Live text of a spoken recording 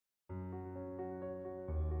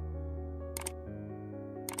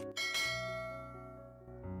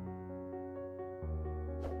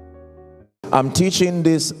I'm teaching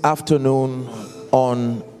this afternoon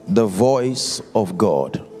on the voice of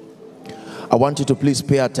God. I want you to please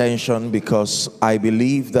pay attention, because I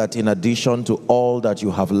believe that in addition to all that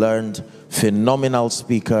you have learned, phenomenal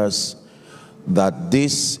speakers, that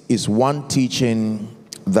this is one teaching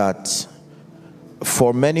that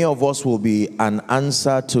for many of us will be an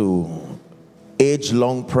answer to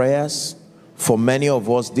age-long prayers. For many of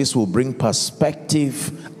us, this will bring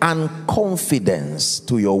perspective and confidence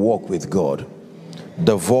to your walk with God.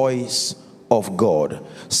 The voice of God.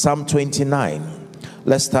 Psalm 29.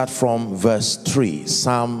 Let's start from verse 3.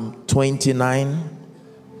 Psalm 29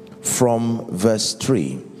 from verse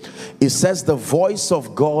 3. It says, the voice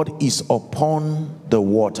of God is upon the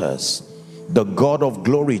waters. The God of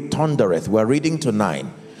glory thundereth. We're reading to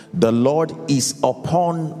 9. The Lord is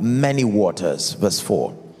upon many waters. Verse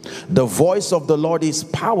 4. The voice of the Lord is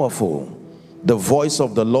powerful. The voice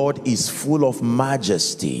of the Lord is full of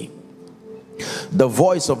majesty. The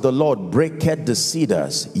voice of the Lord breaketh the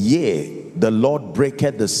cedars. Yea, the Lord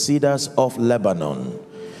breaketh the cedars of Lebanon.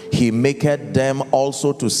 He maketh them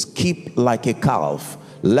also to skip like a calf,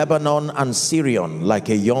 Lebanon and Syrian like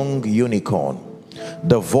a young unicorn.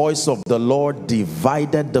 The voice of the Lord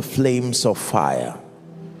divided the flames of fire.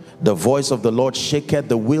 The voice of the Lord shaketh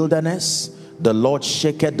the wilderness. The Lord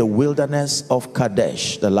shaketh the wilderness of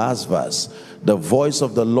Kadesh. The last verse. The voice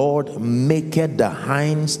of the Lord maketh the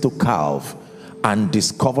hinds to calve, and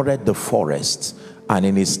discovereth the forest. And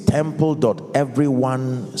in his temple doth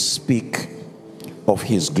everyone speak of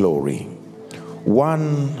his glory.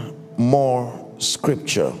 One more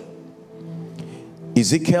scripture.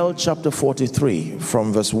 Ezekiel chapter 43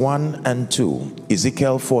 from verse 1 and 2.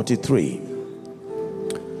 Ezekiel 43.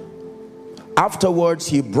 Afterwards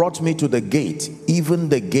he brought me to the gate, even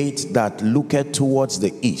the gate that looketh towards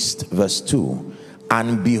the east. Verse 2.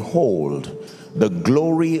 And behold, the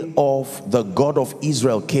glory of the God of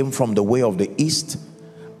Israel came from the way of the east,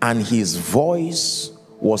 and his voice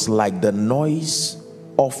was like the noise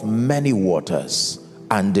of many waters,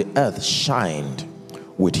 and the earth shined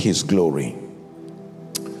with his glory.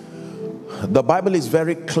 The Bible is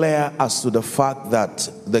very clear as to the fact that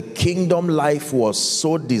the kingdom life was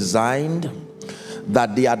so designed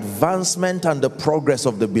that the advancement and the progress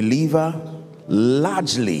of the believer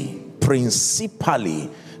largely, principally,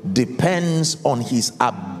 depends on his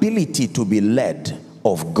ability to be led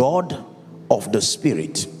of God, of the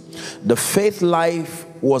Spirit. The faith life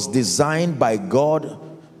was designed by God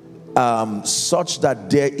such that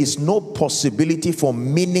there is no possibility for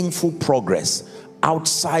meaningful progress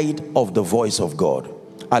outside of the voice of God.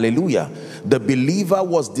 Hallelujah. The believer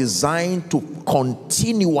was designed to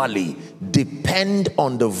continually depend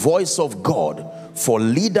on the voice of God for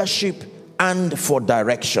leadership and for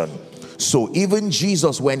direction. So even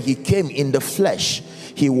Jesus, when he came in the flesh,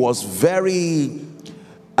 he was very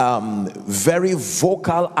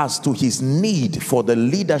vocal as to his need for the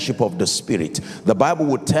leadership of the Spirit. The Bible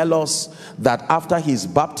would tell us that after his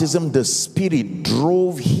baptism, the Spirit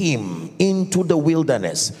drove him into the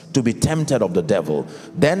wilderness to be tempted of the devil.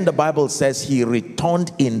 Then the Bible says he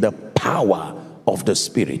returned in the power of the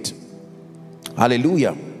Spirit.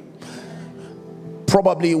 Hallelujah.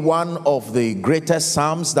 Probably one of the greatest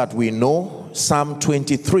psalms that we know, Psalm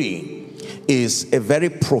 23, is a very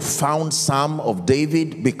profound psalm of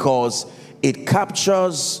David, because it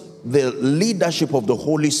captures the leadership of the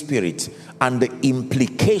Holy Spirit and the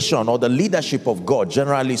implication, or the leadership of God,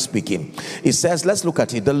 generally speaking. It says, let's look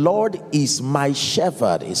at it. The Lord is my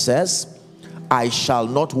shepherd. It says, I shall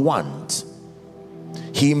not want.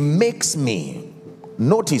 He makes me.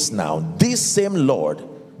 Notice now, this same Lord,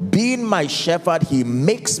 being my shepherd, he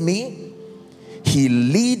makes me, he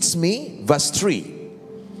leads me. Verse 3.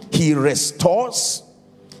 He restores,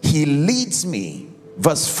 he leads me.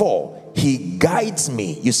 Verse 4, he guides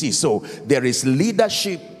me. You see, so there is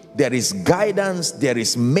leadership, there is guidance, there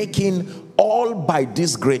is making, all by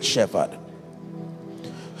this great shepherd.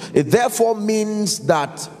 It therefore means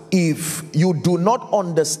that if you do not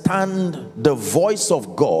understand the voice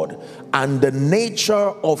of God and the nature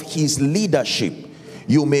of his leadership,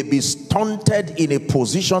 you may be stunted in a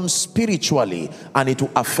position spiritually, and it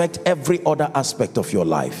will affect every other aspect of your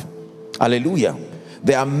life. Hallelujah.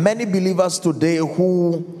 There are many believers today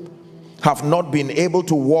who have not been able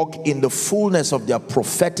to walk in the fullness of their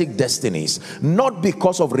prophetic destinies, not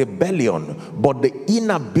because of rebellion, but the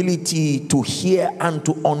inability to hear and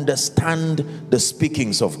to understand the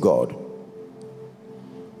speakings of God.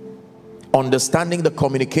 Understanding the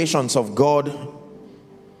communications of God,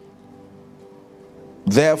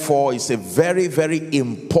 therefore, is a very, very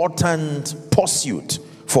important pursuit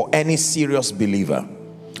for any serious believer.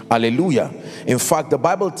 Hallelujah. In fact, the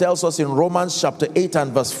Bible tells us in Romans chapter 8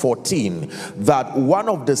 and verse 14 that one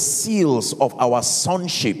of the seals of our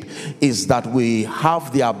sonship is that we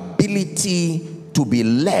have the ability to be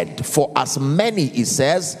led. For as many, it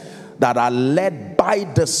says, that are led by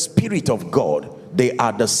the Spirit of God, they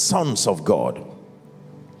are the sons of God.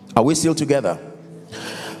 Are we still together?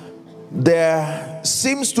 There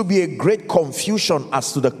seems to be a great confusion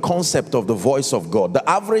as to the concept of the voice of God. The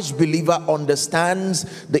average believer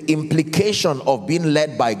understands the implication of being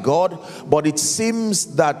led by God, but it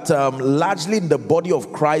seems that largely in the body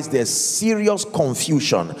of Christ there's serious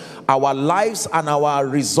confusion. Our lives and our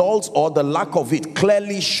results, or the lack of it,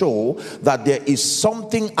 clearly show that there is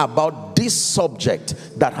something about this subject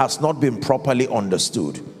that has not been properly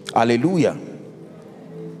understood. Hallelujah.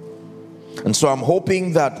 And so I'm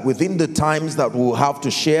hoping that within the times that we'll have to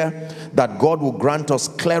share, that God will grant us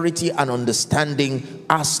clarity and understanding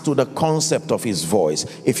as to the concept of his voice.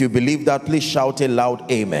 If you believe that, please shout a loud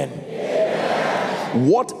amen. Amen.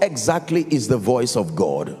 What exactly is the voice of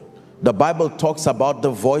God? The Bible talks about the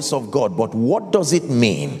voice of God, but what does it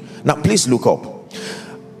mean? Now please look up.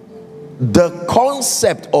 The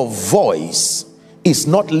concept of voice is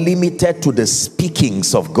not limited to the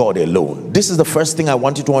speakings of God alone. This is the first thing I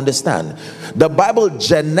want you to understand. The Bible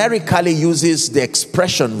generically uses the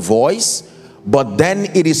expression voice, but then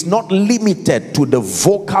it is not limited to the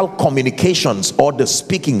vocal communications or the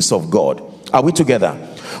speakings of God. Are we together?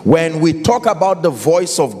 When we talk about the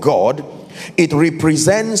voice of God, it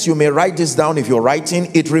represents, you may write this down if you're writing,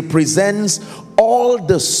 it represents all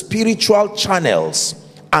the spiritual channels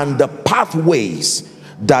and the pathways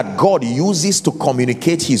that God uses to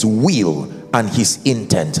communicate his will and his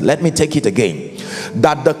intent. Let me take it again.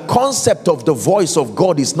 That the concept of the voice of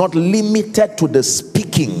God is not limited to the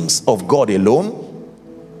speakings of God alone,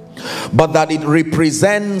 but that it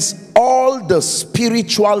represents all the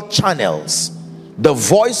spiritual channels. The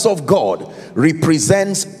voice of God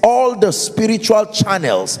represents all the spiritual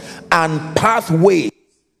channels and pathways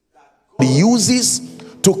that God uses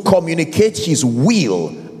to communicate his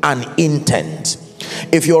will and intent.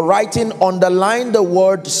 If you're writing, underline the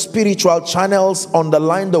word spiritual channels,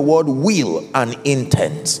 underline the word will and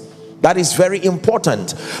intent. That is very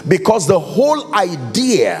important, because the whole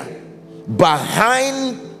idea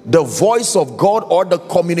behind the voice of God or the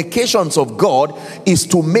communications of God is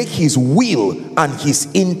to make his will and his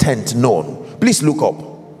intent known. Please look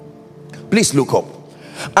up. Please look up.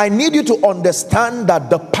 I need you to understand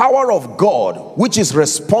that the power of God, which is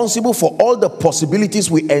responsible for all the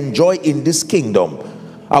possibilities we enjoy in this kingdom,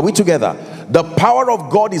 are we together? The power of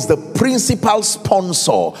God is the principal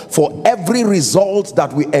sponsor for every result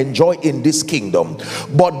that we enjoy in this kingdom.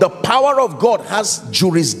 But the power of God has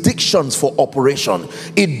jurisdictions for operation.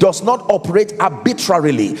 It does not operate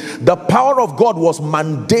arbitrarily. The power of God was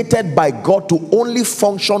mandated by God to only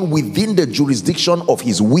function within the jurisdiction of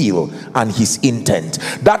his will and his intent.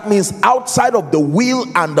 That means outside of the will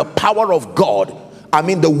and the power of God,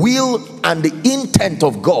 the will and the intent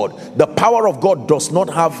of God, the power of God does not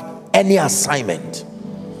have any assignment.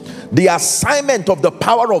 The assignment of the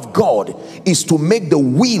power of God is to make the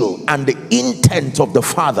will and the intent of the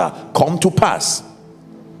Father come to pass.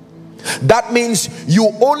 That means you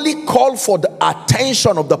only call for the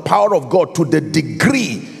attention of the power of God to the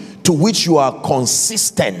degree to which you are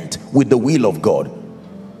consistent with the will of God.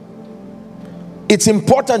 It's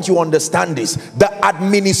important you understand this. The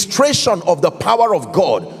administration of the power of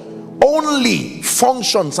God only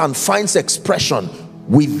functions and finds expression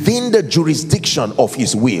within the jurisdiction of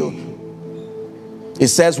his will. It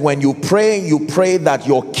says when you pray that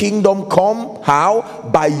your kingdom come. How?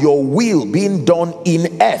 By your will being done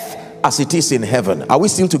in earth as it is in heaven. Are we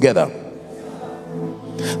still together?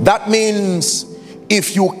 That means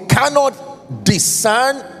if you cannot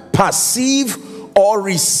discern, perceive, or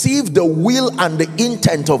receive the will and the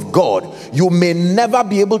intent of God, you may never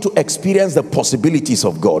be able to experience the possibilities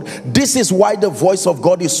of God. This is why the voice of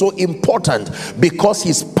God is so important, because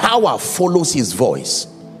his power follows his voice.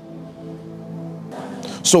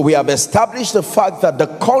 So we have established the fact that the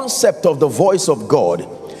concept of the voice of God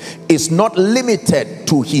is not limited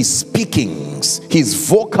to his speakings, his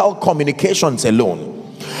vocal communications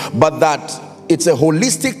alone, but that it's a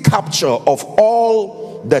holistic capture of all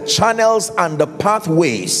the channels and the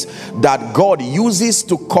pathways that God uses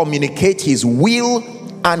to communicate his will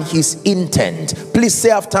and his intent. Please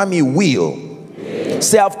say after me, will.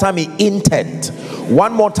 Say after me, intent.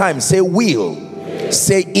 One more time, say will.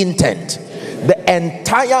 Say intent. The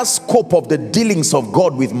entire scope of the dealings of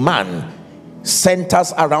God with man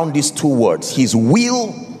centers around these two words: his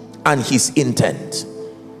will and his intent.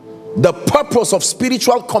 The purpose of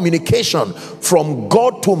spiritual communication from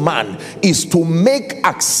God to man is to make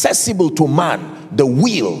accessible to man the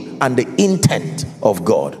will and the intent of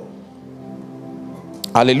God.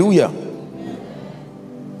 Hallelujah.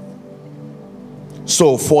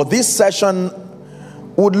 So for this session,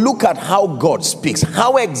 we'll look at how God speaks.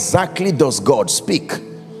 How exactly does God speak?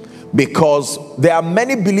 Because there are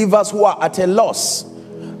many believers who are at a loss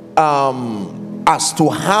as to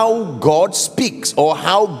how God speaks or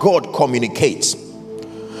how God communicates.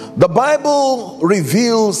 The Bible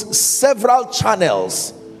reveals several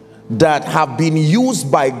channels that have been used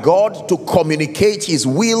by God to communicate his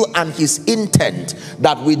will and his intent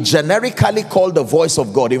that we generically call the voice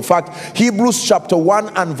of God. In fact, Hebrews chapter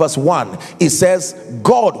 1 and verse 1, it says,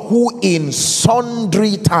 God who in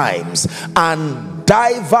sundry times and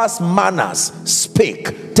diverse manners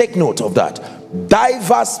spake. Take note of that.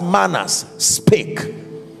 Diverse manners spake.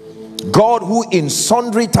 God who in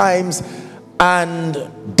sundry times and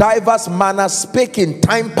diverse manners spake in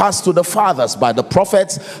time past to the fathers by the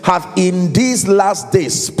prophets, hath in these last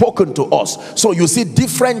days spoken to us. So you see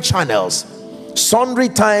different channels. Sundry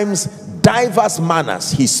times, diverse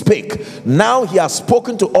manners he spake. Now he has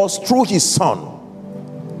spoken to us through his son.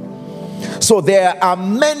 So there are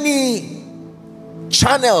many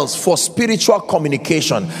channels for spiritual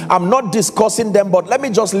communication. I'm not discussing them, but let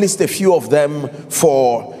me just list a few of them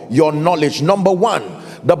for your knowledge. Number one,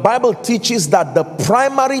 the Bible teaches that the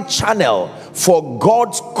primary channel for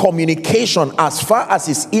God's communication as far as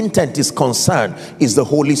his intent is concerned is the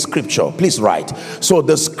Holy Scripture. Please write. So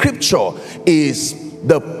the Scripture is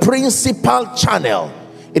the principal channel.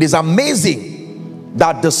 It is amazing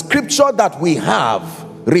that the Scripture that we have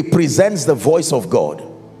represents the voice of God.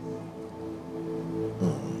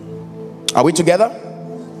 Are we together?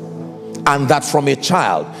 And that from a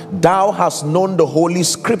child thou hast known the Holy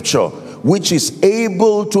Scripture, which is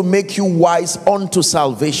able to make you wise unto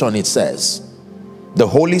salvation, it says. The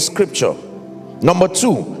Holy Scripture. Number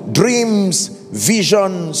two, dreams,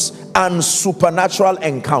 visions, and supernatural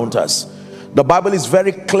encounters. The Bible is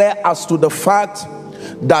very clear as to the fact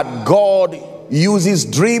that God uses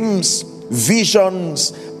dreams,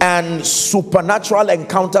 visions, and supernatural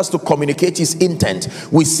encounters to communicate his intent.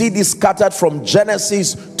 We see this scattered from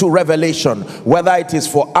Genesis to Revelation, whether it is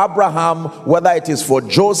for Abraham, whether it is for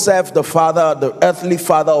Joseph, the father, the earthly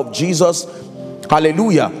father of Jesus,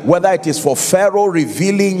 hallelujah, whether it is for Pharaoh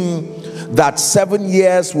revealing that 7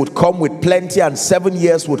 years would come with plenty and 7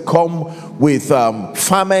 years would come with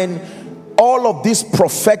famine. All of these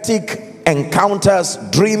prophetic encounters,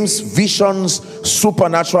 dreams, visions,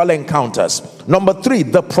 supernatural encounters. Number three,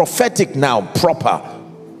 the prophetic now proper.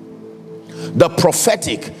 The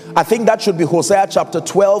prophetic, I think that should be Hosea chapter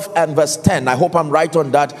 12 and verse 10. I hope I'm right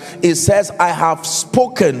on that. It says, I have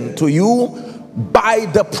spoken to you by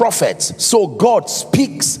the prophets. So God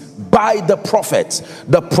speaks by the prophets.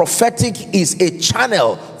 The prophetic is a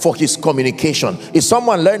channel for his communication. Is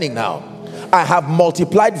someone learning now? I have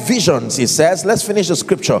multiplied visions, he says. Let's finish the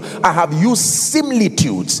scripture. I have used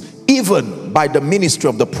similitudes even by the ministry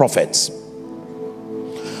of the prophets.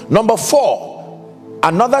 Number four,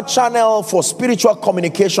 another channel for spiritual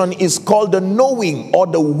communication is called the knowing or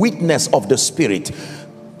the witness of the Spirit.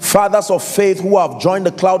 Fathers of faith who have joined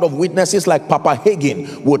the cloud of witnesses like Papa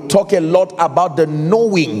Hagin would talk a lot about the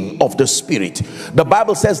knowing of the Spirit. The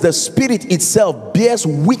Bible says the Spirit itself bears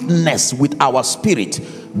witness with our spirit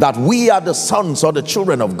that we are the sons or the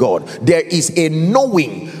children of God. There is a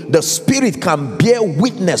knowing. The Spirit can bear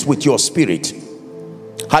witness with your spirit.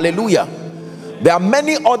 Hallelujah. There are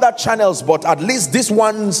many other channels, but at least this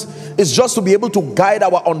one's is just to be able to guide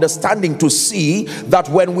our understanding to see that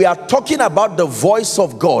when we are talking about the voice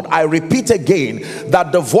of God, I repeat again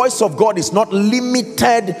that the voice of God is not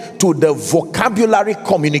limited to the vocabulary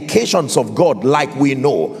communications of God like we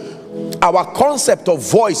know. Our concept of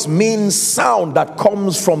voice means sound that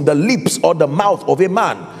comes from the lips or the mouth of a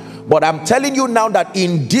man. But I'm telling you now that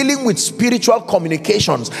in dealing with spiritual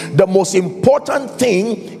communications, the most important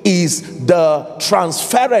thing is the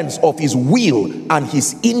transference of his will and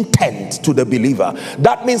his intent to the believer.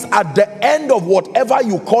 That means at the end of whatever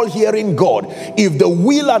you call hearing God, if the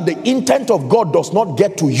will and the intent of God does not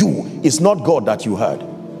get to you, it's not God that you heard.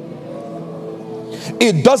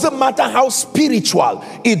 It doesn't matter how spiritual,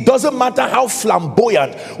 it doesn't matter how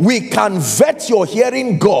flamboyant, we can vet your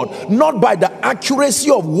hearing God not by the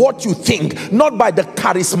accuracy of what you think, not by the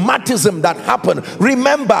charismatism that happened.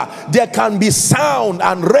 Remember, there can be sound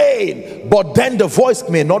and rain, but then the voice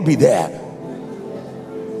may not be there.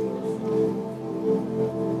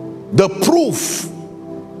 The proof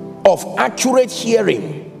of accurate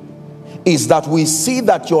hearing is that we see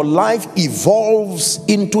that your life evolves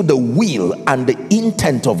into the will and the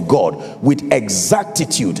intent of God with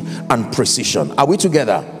exactitude and precision. Are we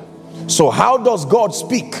together? So how does God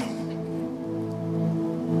speak?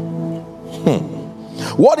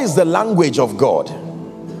 What is the language of God?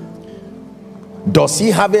 Does he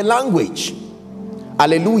have a language?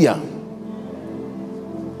 Hallelujah.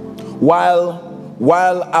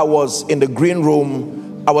 While I was in the green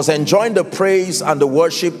room, I was enjoying the praise and the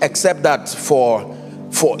worship, except that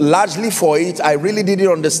largely for it, I really didn't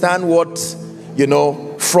understand what, you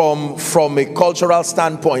know, from a cultural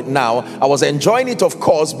standpoint. Now I was enjoying it, of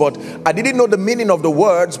course, but I didn't know the meaning of the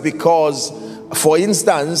words, because for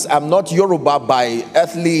instance, I'm not Yoruba by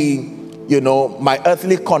earthly, you know, my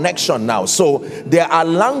earthly connection now. So there are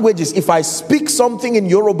languages. If I speak something in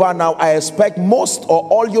Yoruba now, I expect most or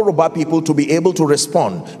all Yoruba people to be able to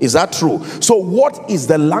respond. Is that true? So what is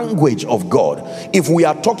the language of God? If we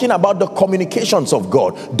are talking about the communications of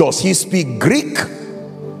God, does he speak Greek?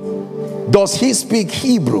 Does he speak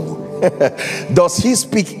Hebrew? Does he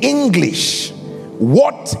speak English?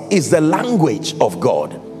 What is the language of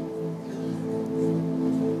God?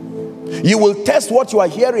 You will test what you are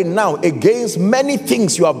hearing now against many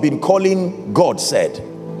things you have been calling God said.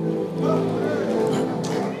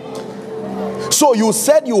 So you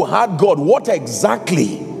said you heard God. What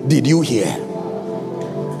exactly did you hear?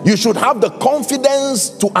 You should have the confidence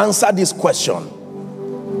to answer this question.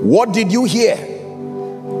 What did you hear?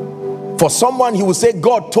 For someone, he will say,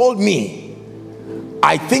 God told me,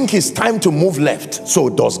 I think it's time to move left. So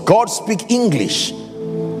does God speak English?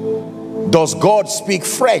 Does God speak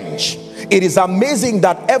French? It is amazing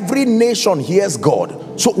that every nation hears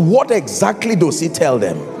God. So what exactly does he tell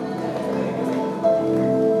them?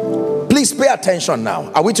 Please pay attention now.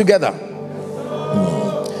 Are we together?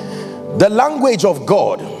 The language of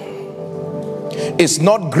God is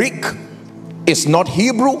not Greek, it's not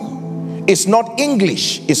Hebrew, it's not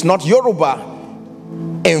English, it's not Yoruba.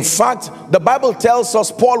 In fact, the Bible tells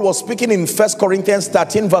us, Paul was speaking in 1 Corinthians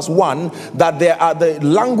 13 verse 1, that there are the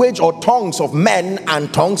language or tongues of men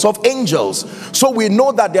and tongues of angels. So we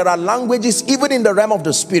know that there are languages even in the realm of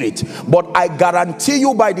the spirit. But I guarantee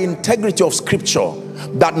you by the integrity of scripture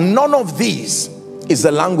that none of these is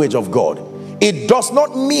the language of God. It does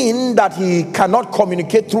not mean that he cannot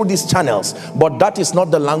communicate through these channels, but that is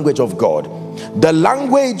not the language of God. The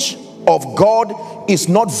language of God is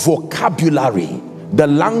not vocabulary. The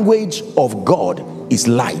language of God is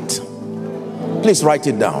light. Please write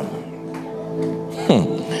it down.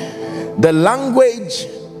 The language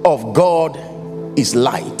of God is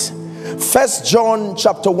light. 1 John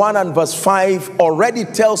chapter 1 and verse 5 already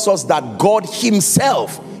tells us that God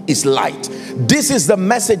himself is light. This is the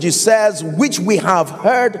message, it says, which we have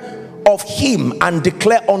heard of him and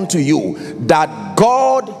declare unto you, that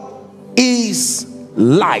God is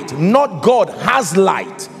light. Not God has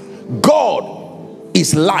light. God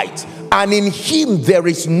is light, and in him there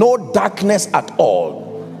is no darkness at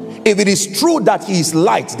all. If it is true that he is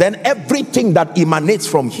light, then everything that emanates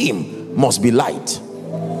from him must be light.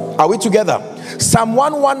 Are we together? Psalm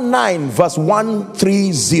 119 verse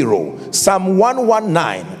 130. Psalm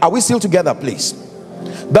 119. Are we still together, please?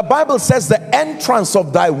 The Bible says, the entrance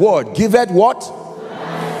of thy word giveth what?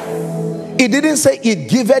 It didn't say it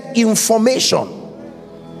giveth information.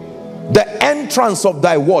 The entrance of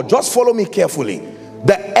thy word, just follow me carefully.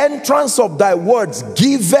 The entrance of thy words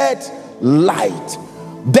giveth light.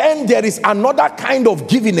 Then there is another kind of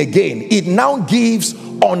giving again. It now gives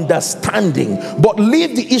understanding. But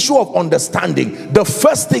leave the issue of understanding. The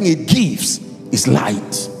first thing it gives is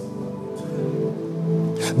light.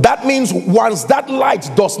 That means once that light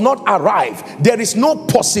does not arrive, there is no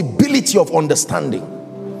possibility of understanding.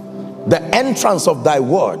 The entrance of thy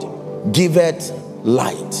word giveth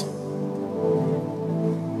light.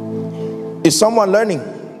 Is someone learning?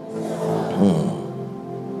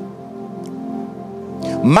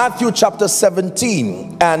 Matthew chapter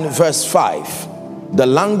 17 and verse 5. The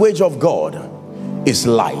language of God is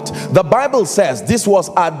light. The Bible says this was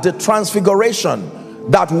at the transfiguration,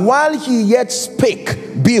 that while he yet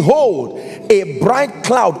spake, behold, a bright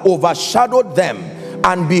cloud overshadowed them,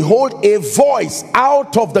 and behold, a voice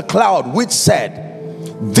out of the cloud which said,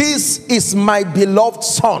 this is my beloved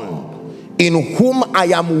son, in whom I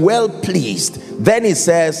am well pleased. Then he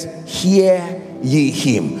says, hear ye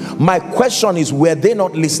him. My question is, were they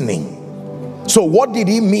not listening? So what did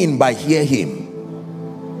he mean by hear him?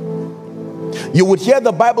 You would hear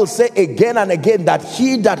the Bible say again and again that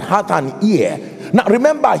he that hath an ear. Now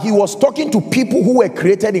remember, he was talking to people who were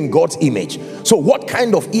created in God's image. So what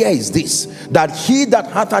kind of ear is this? That he that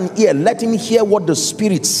hath an ear, let him hear what the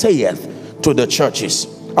Spirit saith to the churches.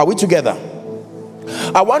 Are we together?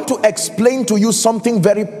 I want to explain to you something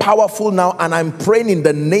very powerful now, and I'm praying in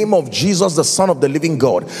the name of Jesus, the Son of the living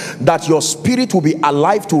God, that your spirit will be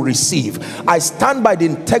alive to receive. I stand by the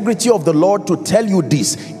integrity of the Lord to tell you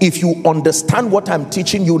this: if you understand what I'm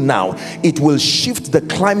teaching you now, it will shift the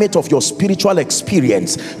climate of your spiritual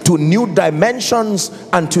experience to new dimensions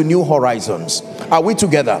and to new horizons. Are we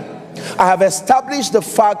together? I have established the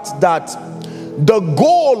fact that the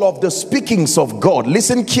goal of the speakings of God,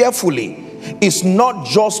 listen carefully, is not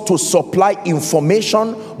just to supply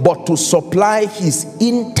information, but to supply his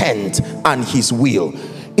intent and his will.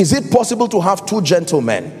 Is it possible to have two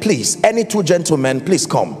gentlemen, please? Any two gentlemen, please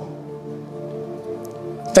come.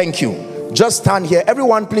 Thank you. Just stand here.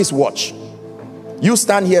 Everyone, please watch. You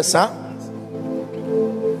stand here, sir.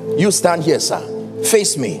 You stand here, sir.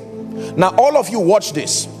 Face me. Now all of you, watch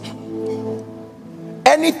this.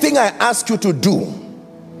 Anything I ask you to do,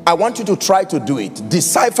 I want you to try to do it.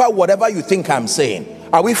 Decipher whatever you think I'm saying.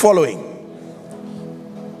 Are we following?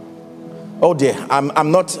 Oh dear,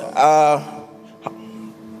 I'm not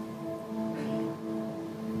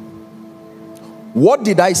what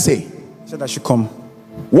did I say? You said I should come.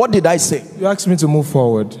 What did I say? You asked me to move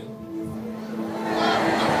forward.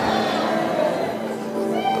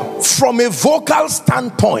 From a vocal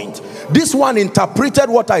standpoint, this one interpreted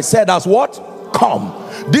what I said as what? Come.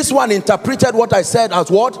 This one interpreted what I said as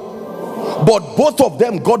what? But both of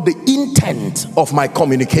them got the intent of my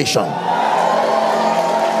communication.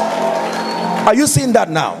 Are you seeing that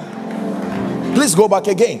now? Please go back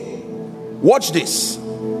again. Watch this.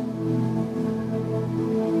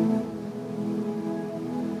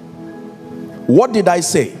 What did I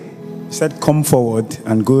say? You said come forward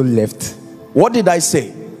and go left. What did I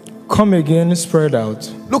say? Come again, spread out.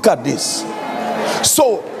 Look at this.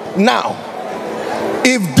 So now,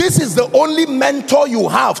 if this is the only mentor you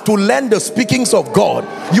have to learn the speakings of God,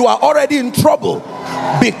 you are already in trouble,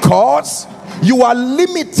 because you are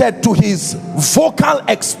limited to his vocal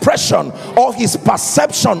expression or his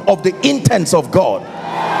perception of the intents of God.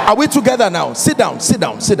 Are we together now? Sit down, sit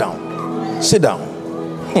down, sit down, sit down.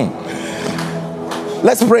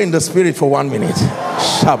 Let's pray in the spirit for 1 minute.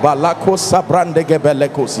 Shabalako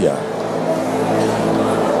sabrandegebelekosia.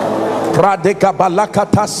 Pradeka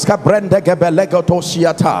balakatas kabrende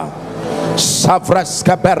gebelegotosiata.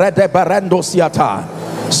 Savreska berede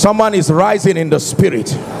berendosiata. Someone is rising in the spirit,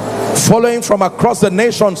 following from across the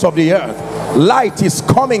nations of the earth. Light is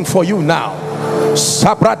coming for you now.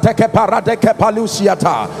 Sabrateke paradeke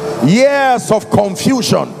palusiata. Years of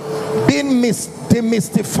confusion being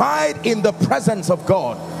demystified in the presence of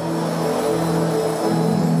God.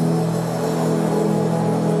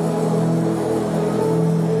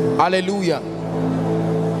 Hallelujah.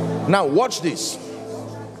 Now watch this.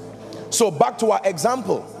 So back to our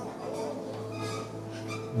example.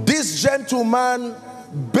 This gentleman,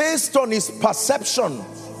 based on his perception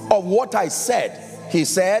of what I said, he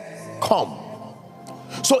said, come.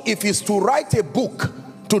 So if he's to write a book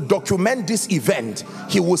to document this event,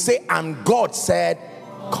 he will say, and God said,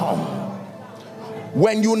 come.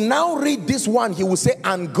 When you now read this one, he will say,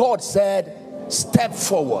 and God said, step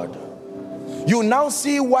forward. You now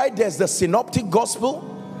see why there's the synoptic gospel,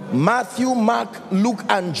 Matthew, Mark, Luke,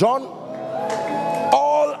 and John,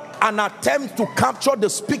 all an attempt to capture the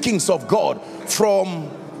speakings of God from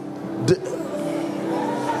the...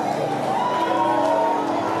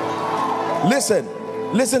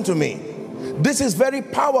 Listen to me. This is very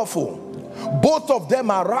powerful. Both of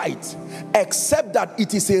them are right, except that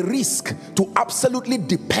it is a risk to absolutely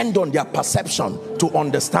depend on their perception to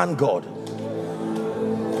understand God.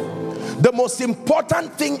 The most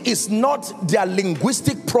important thing is not their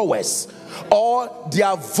linguistic prowess or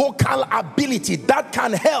their vocal ability. That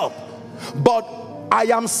can help, but I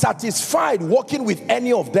am satisfied working with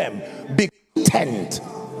any of them because intent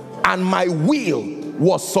and my will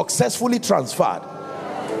was successfully transferred.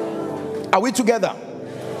 Are we together?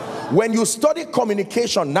 When you study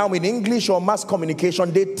communication now in English or mass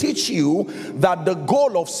communication, they teach you that the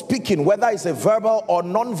goal of speaking, whether it's a verbal or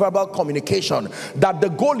non-verbal communication, that the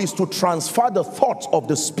goal is to transfer the thoughts of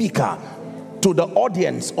the speaker to the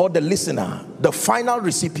audience or the listener, the final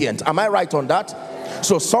recipient. Am I right on that?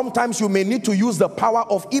 So sometimes you may need to use the power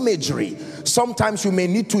of imagery. Sometimes you may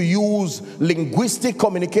need to use linguistic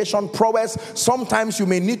communication prowess. Sometimes you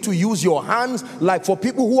may need to use your hands, like for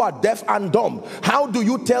people who are deaf and dumb. How do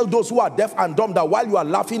you tell those who are deaf and dumb that while you are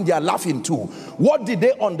laughing, they are laughing too? What did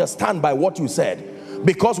they understand by what you said?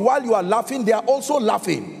 Because while you are laughing, they are also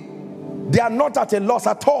laughing. They are not at a loss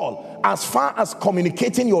at all as far as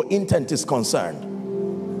communicating your intent is concerned.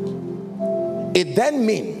 It then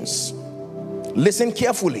means, listen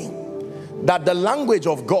carefully, that the language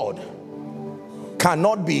of God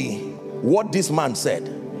cannot be what this man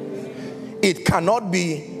said. It cannot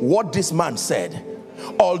be what this man said,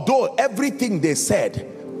 although everything they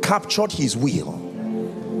said captured his will.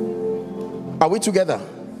 Are we together?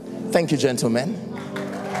 Thank you, gentlemen.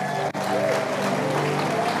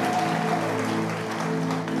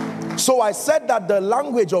 So I said that the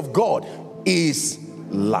language of God is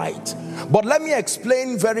light. But let me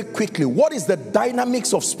explain very quickly, what is the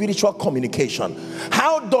dynamics of spiritual communication?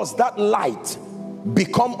 How does that light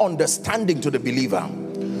become understanding to the believer?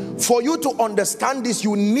 For you to understand this,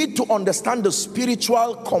 you need to understand the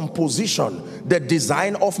spiritual composition, the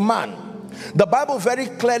design of man. The Bible very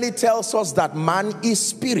clearly tells us that man is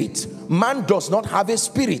spirit. Man does not have a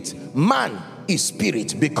spirit. Man is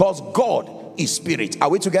spirit because God is spirit. Are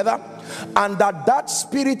we together? And that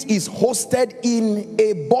spirit is hosted in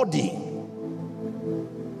a body.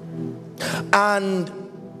 And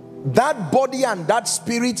that body and that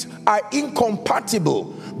spirit are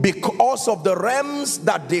incompatible because of the realms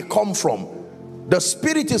that they come from. The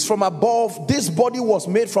spirit is from above. This body was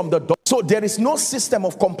made from the dust. So there is no system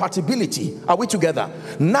of compatibility. Are we together?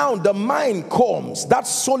 Now the mind comes, that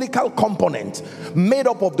solical component made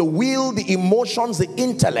up of the will, the emotions, the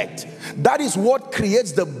intellect. That is what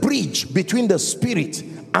creates the bridge between the spirit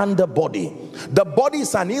and the body. The body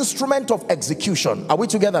is an instrument of execution. Are we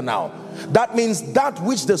together now? That means that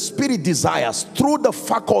which the spirit desires through the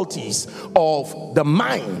faculties of the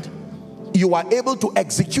mind, you are able to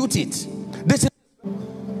execute it. This is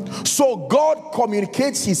so God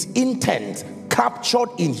communicates his intent captured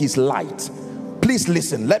in his light. Please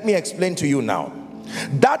listen, let me explain to you now.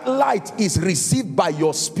 That light is received by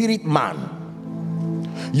your spirit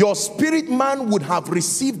man. Your spirit man would have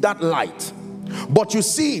received that light, but you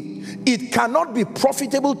see, it cannot be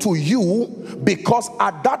profitable to you because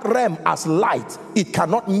at that realm as light, it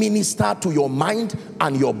cannot minister to your mind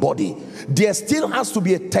and your body. There still has to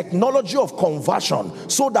be a technology of conversion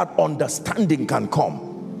so that understanding can come.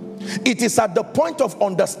 It is at the point of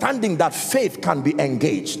understanding that faith can be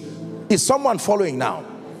engaged. Is someone following now?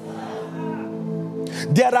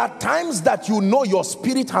 There are times that you know your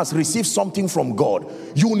spirit has received something from God.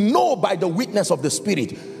 You know by the witness of the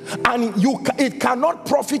spirit, and it cannot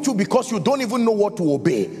profit you because you don't even know what to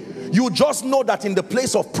obey. You just know that in the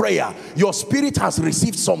place of prayer, your spirit has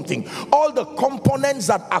received something. All the components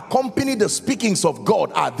that accompany the speakings of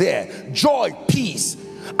God are there. Joy, peace.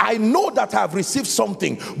 I know that I have received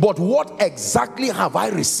something, but what exactly have I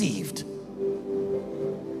received?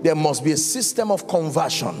 There must be a system of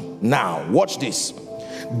conversion. Now, watch this.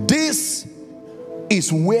 This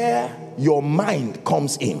is where your mind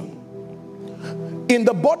comes in. In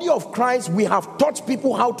the body of Christ, we have taught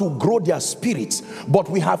people how to grow their spirits, but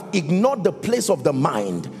we have ignored the place of the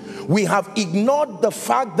mind. We have ignored the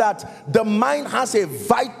fact that the mind has a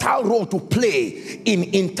vital role to play in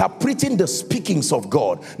interpreting the speakings of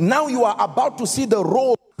God. Now you are about to see the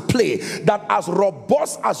role play, that as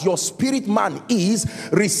robust as your spirit man is,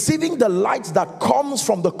 receiving the light that comes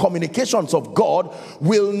from the communications of God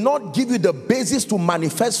will not give you the basis to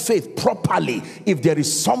manifest faith properly if there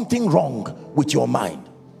is something wrong with your mind.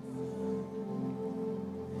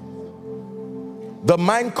 The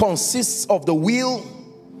mind consists of the will,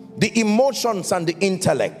 the emotions, and the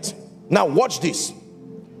intellect. Now watch this.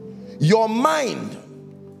 Your mind,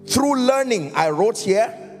 through learning, I wrote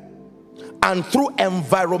here, and through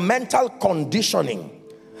environmental conditioning,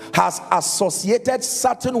 has associated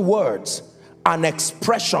certain words and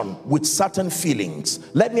expression with certain feelings.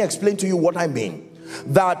 Let me explain to you what I mean.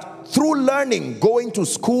 That through learning, going to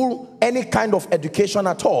school, any kind of education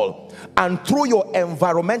at all, and through your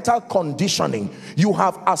environmental conditioning, you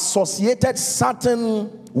have associated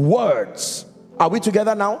certain words. Are we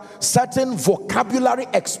together now? Certain vocabulary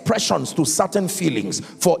expressions to certain feelings.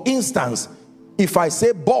 For instance, if I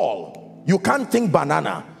say ball, you can't think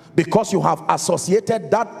banana because you have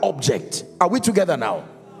associated that object. Are we together now?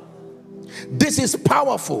 This is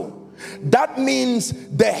powerful. That means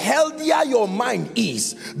the healthier your mind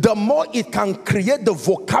is, the more it can create the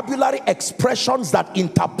vocabulary expressions that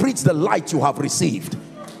interprets the light you have received.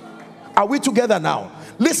 Are we together now?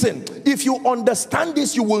 Listen, if you understand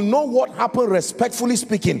this, you will know what happened, respectfully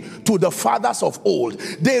speaking, to the fathers of old.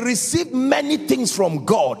 They received many things from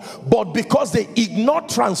God, but because they ignored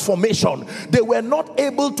transformation, they were not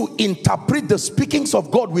able to interpret the speakings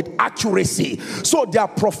of God with accuracy. So their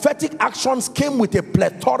prophetic actions came with a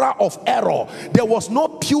plethora of error. There was no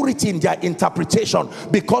purity in their interpretation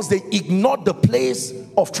because they ignored the place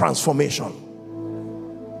of transformation.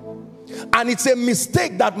 And it's a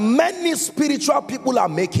mistake that many spiritual people are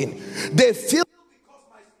making. They feel because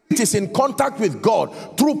my it is in contact with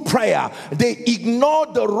God through prayer, they ignore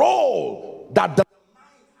the role that the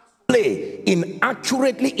play in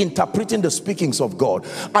accurately interpreting the speakings of God.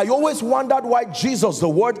 I always wondered why Jesus, the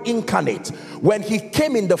word incarnate, when he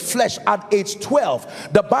came in the flesh at age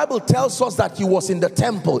 12, the Bible tells us that he was in the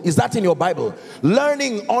temple. Is that in your Bible?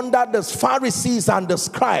 Learning under the Pharisees and the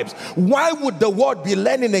scribes. Why would the word be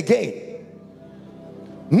learning again?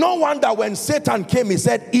 No wonder when Satan came, he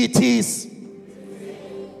said, it is.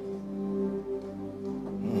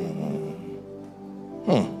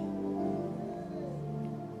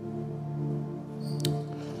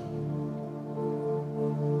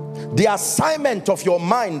 The assignment of your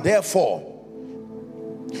mind, therefore,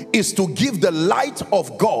 is to give the light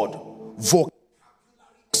of God vocabulary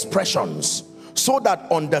expressions so that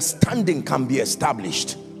understanding can be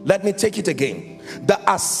established. Let me take it again. The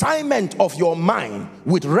assignment of your mind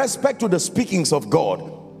with respect to the speakings of God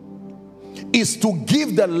is to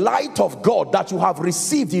give the light of God that you have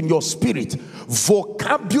received in your spirit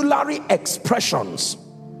vocabulary expressions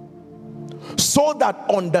so that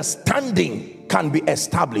understanding can be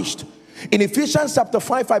established. In Ephesians chapter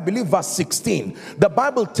 5, I believe verse 16, the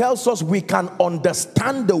Bible tells us we can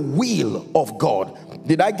understand the will of God.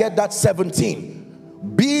 Did I get that?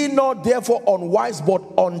 17. Be not therefore unwise, but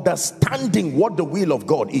understanding what the will of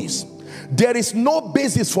God is. There is no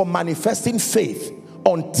basis for manifesting faith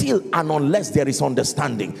until and unless there is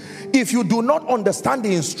understanding. If you do not understand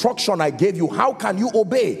the instruction I gave you, how can you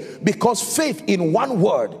obey? Because faith in one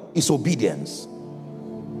word is obedience.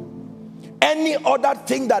 Any other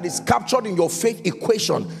thing that is captured in your faith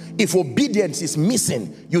equation, if obedience is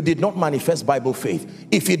missing, you did not manifest Bible faith.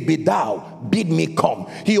 If it be thou, bid me come.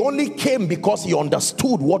 He only came because he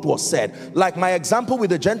understood what was said. Like my example with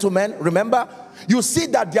the gentleman, remember? You see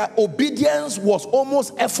that their obedience was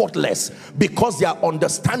almost effortless because their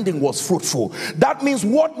understanding was fruitful. That means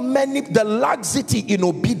the laxity in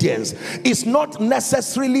obedience is not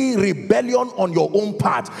necessarily rebellion on your own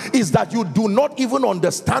part. Is that you do not even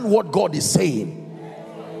understand what God is saying.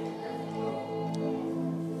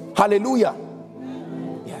 Hallelujah.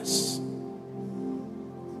 Yes.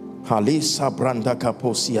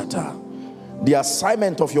 The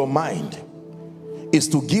assignment of your mind is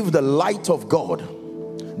to give the light of God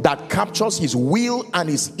that captures his will and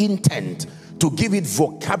his intent, to give it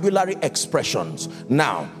vocabulary expressions.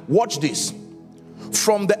 Now, watch this.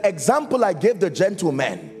 From the example I gave the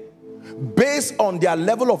gentlemen, based on their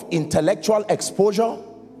level of intellectual exposure,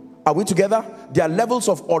 are we together? Their levels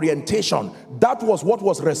of orientation, that was what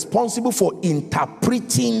was responsible for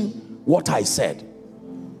interpreting what I said.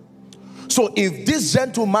 So if this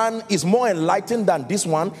gentleman is more enlightened than this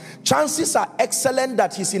one, chances are excellent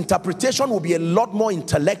that his interpretation will be a lot more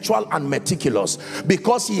intellectual and meticulous,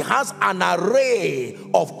 because he has an array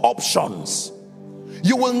of options.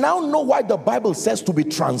 You will now know why the Bible says to be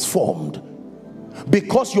transformed.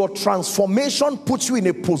 Because your transformation puts you in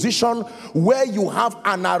a position where you have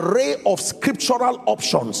an array of scriptural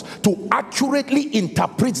options to accurately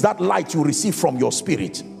interpret that light you receive from your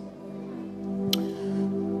spirit.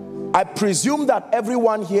 I presume that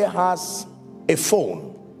everyone here has a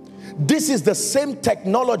phone. This is the same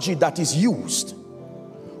technology that is used.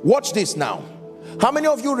 Watch this now. How many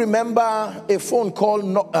of you remember a phone called,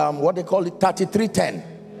 what they call it,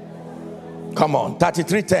 3310? Come on,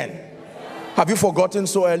 3310. Have you forgotten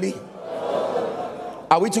so early?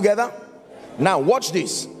 Are we together? Now watch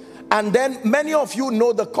this. And then many of you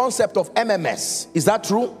know the concept of MMS. Is that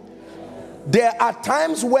true? There are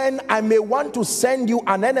times when I may want to send you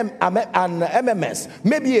an MMS,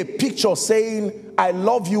 maybe a picture saying, I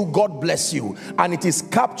love you, God bless you, and it is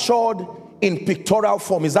captured in pictorial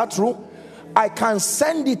form. Is that true? I can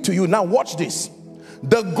send it to you. Now watch this.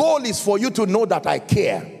 The goal is for you to know that I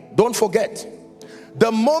care. Don't forget.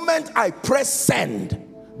 The moment I press send,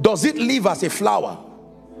 does it leave as a flower?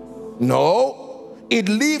 No. It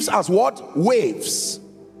leaves as what? Waves.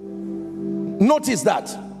 Notice that.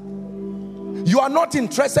 You are not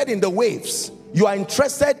interested in the waves. You are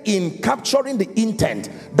interested in capturing the intent,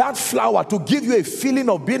 that flower, to give you a feeling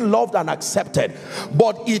of being loved and accepted.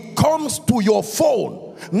 But it comes to your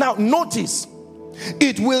phone. Now notice,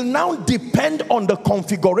 it will now depend on the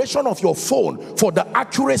configuration of your phone for the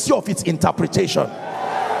accuracy of its interpretation.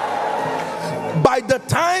 By the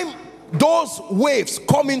time those waves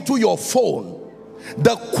come into your phone,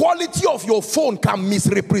 the quality of your phone can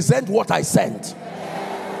misrepresent what I sent.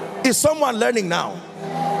 Is someone learning now?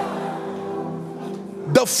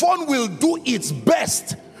 The phone will do its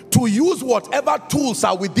best to use whatever tools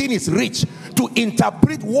are within its reach to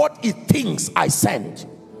interpret what it thinks I sent.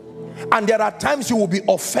 And there are times you will be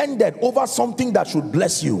offended over something that should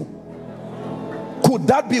bless you. Could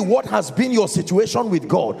that be what has been your situation with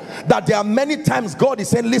God? That there are many times God is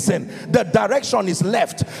saying, listen, the direction is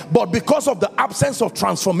left, but because of the absence of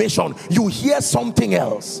transformation, you hear something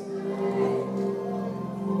else.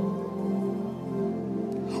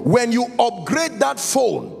 When you upgrade that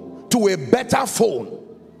phone to a better phone,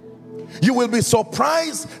 you will be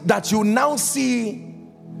surprised that you now see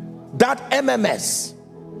that MMS.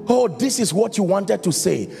 Oh, this is what you wanted to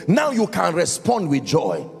say. Now you can respond with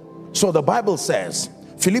joy. So the Bible says,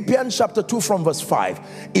 Philippians chapter 2 from verse 5,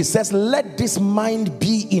 it says, let this mind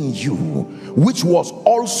be in you, which was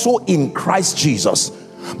also in Christ Jesus.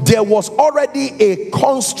 There was already a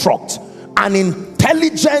construct, an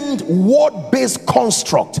intelligent word-based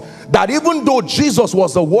construct, that even though Jesus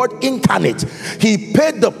was the word incarnate, he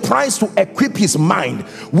paid the price to equip his mind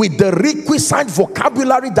with the requisite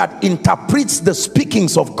vocabulary that interprets the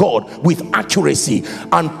speakings of God with accuracy.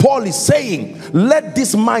 And Paul is saying, let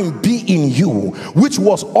this mind be in you, which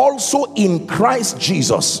was also in Christ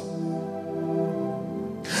Jesus.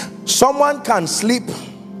 Someone can sleep,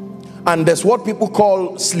 and there's what people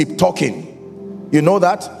call sleep talking. You know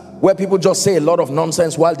that? Where people just say a lot of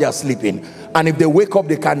nonsense while they are sleeping, and if they wake up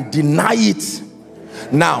they can deny it.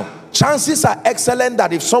 Now chances are excellent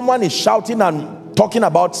that if someone is shouting and talking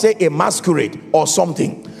about, say, a masquerade or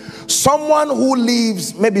something, someone who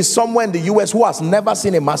lives maybe somewhere in the US who has never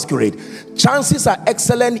seen a masquerade, chances are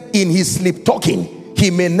excellent in his sleep talking he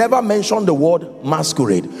may never mention the word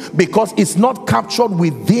masquerade, because it's not captured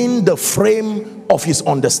within the frame of his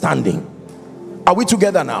understanding. Are we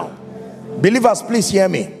together now? Believers, please hear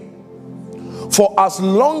me. For as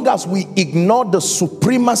long as we ignore the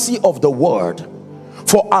supremacy of the word,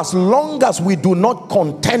 for as long as we do not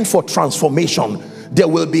contend for transformation, there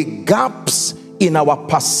will be gaps in our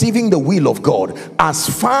perceiving the will of God as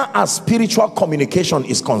far as spiritual communication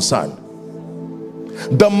is concerned.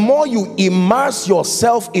 The more you immerse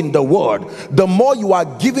yourself in the word, the more you are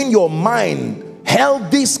giving your mind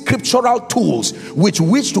healthy scriptural tools with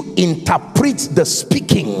which to interpret the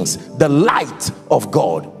speakings, the light of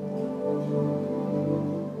God.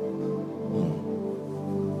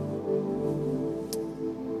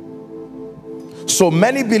 So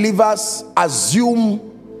many believers assume.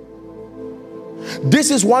 This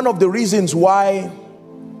is one of the reasons why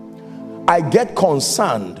I get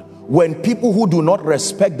concerned when people who do not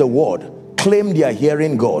respect the word claim they are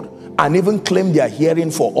hearing God and even claim they are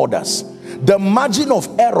hearing for others. The margin of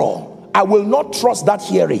error, I will not trust that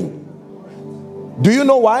hearing. Do you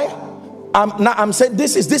know why? I'm saying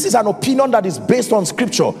this is an opinion that is based on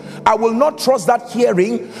scripture. I will not trust that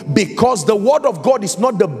hearing because the word of God is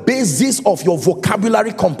not the basis of your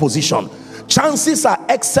vocabulary composition. Chances are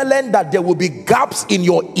excellent that there will be gaps in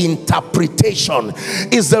your interpretation.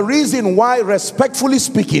 Is the reason why, respectfully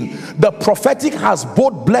speaking, the prophetic has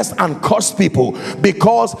both blessed and cursed people,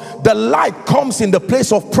 because the light comes in the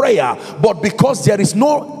place of prayer, but because there is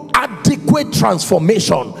no adequate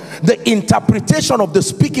transformation, the interpretation of the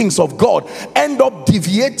speakings of God end up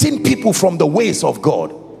deviating people from the ways of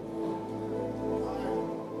God.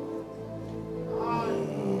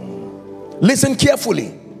 Listen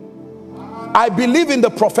carefully. I believe in the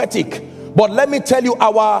prophetic, but let me tell you,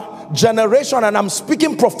 our generation, and I'm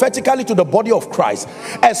speaking prophetically to the body of Christ,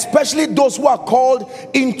 especially those who are called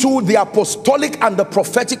into the apostolic and the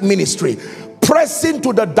prophetic ministry, pressing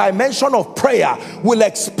to the dimension of prayer will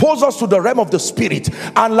expose us to the realm of the spirit.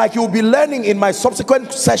 And like you'll be learning in my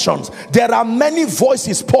subsequent sessions, there are many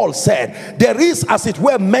voices. Paul said there is, as it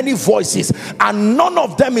were, many voices, and none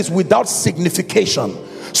of them is without signification.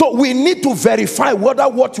 So we need to verify whether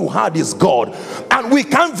what you heard is God, and we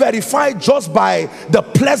can't verify just by the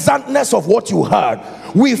pleasantness of what you heard.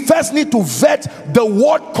 We first need to vet the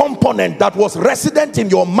word component that was resident in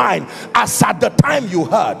your mind as at the time you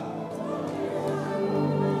heard.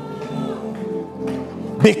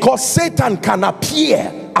 Because Satan can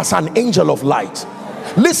appear as an angel of light.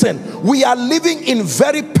 Listen, we are living in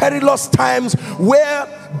very perilous times where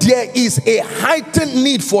there is a heightened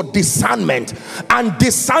need for discernment, and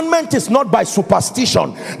discernment is not by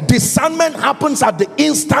superstition. Discernment happens at the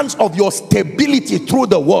instance of your stability through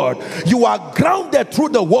the word. You are grounded through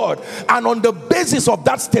the word, and on the basis of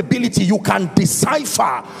that stability you can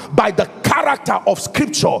decipher by the character of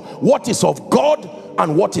scripture what is of God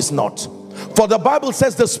and what is not. For the Bible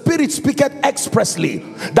says, the Spirit speaketh expressly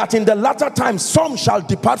that in the latter times some shall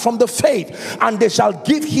depart from the faith, and they shall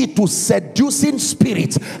give heed to seducing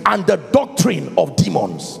spirits and the doctrine of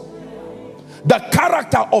demons. The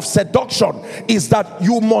character of seduction is that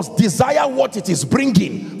you must desire what it is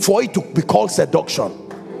bringing for it to be called seduction.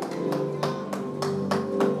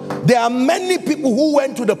 There are many people who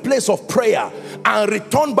went to the place of prayer and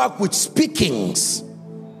return back with speakings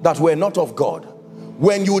that were not of God.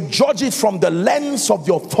 When you judge it from the lens of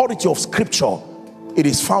the authority of scripture, it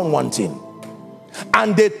is found wanting.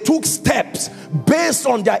 And they took steps based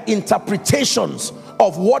on their interpretations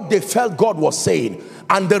of what they felt God was saying,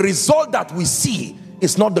 and the result that we see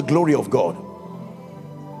is not the glory of God.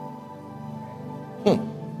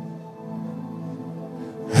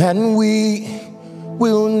 And we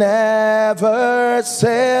will never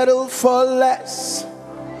settle for less.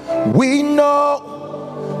 We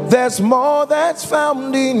know there's more that's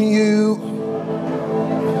found in you,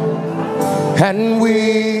 and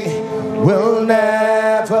we will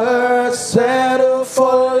never settle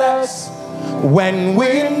for less. When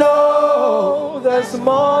we know there's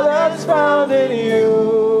more that's found in you,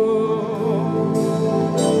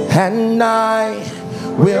 and I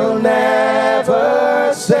will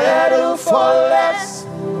never settle for less.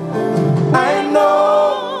 I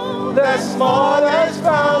know there's more that's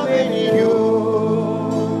found in you.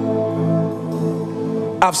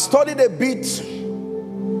 I've studied a bit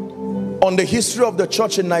on the history of the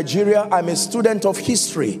church in Nigeria. I'm a student of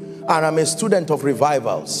history and I'm a student of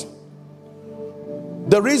revivals.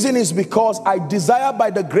 The reason is because I desire,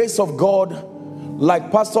 by the grace of God,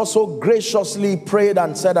 like Pastor so graciously prayed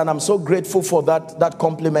and said, and I'm so grateful for that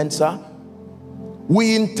compliment, sir.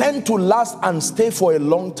 We intend to last and stay for a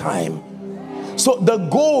long time. So the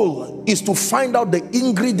goal is to find out the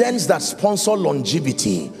ingredients that sponsor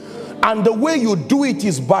longevity. And the way you do it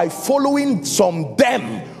is by following them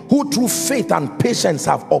who through faith and patience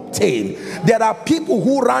have obtained. There are people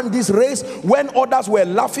who ran this race when others were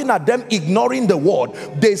laughing at them, ignoring the word.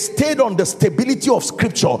 They stayed on the stability of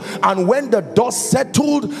scripture, and when the dust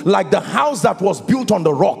settled like the house that was built on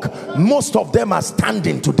the rock, most of them are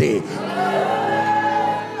standing today.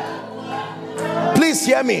 Please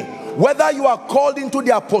hear me. Whether you are called into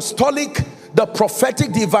the apostolic, the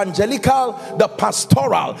prophetic, the evangelical, the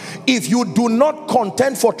pastoral, if you do not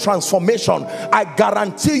contend for transformation, I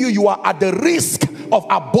guarantee you, you are at the risk of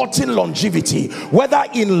aborting longevity, whether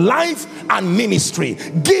in life and ministry.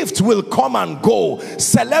 Gifts will come and go.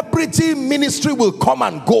 Celebrity ministry will come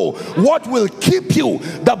and go. What will keep you?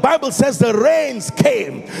 The Bible says the rains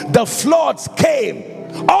came, the floods came,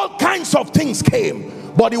 all kinds of things came.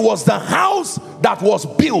 But it was the house that was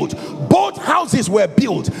built. Both houses were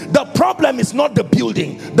built. The problem is not the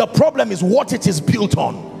building. The problem is what it is built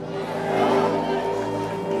on.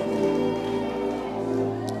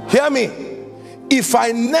 Hear me. If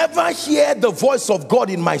I never hear the voice of God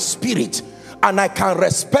in my spirit, and I can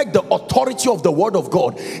respect the authority of the word of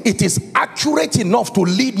God, it is accurate enough to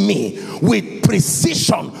lead me with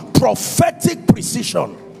precision, prophetic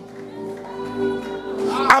precision.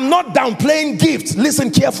 I'm not downplaying gifts.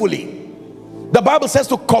 Listen carefully. The Bible says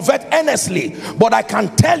to covet earnestly, but I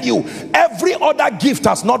can tell you every other gift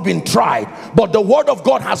has not been tried, but the word of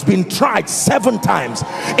God has been tried 7 times.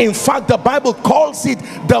 In fact, the Bible calls it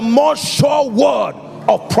the more sure word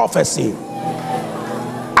of prophecy.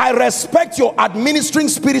 I respect your administering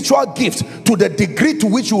spiritual gift to the degree to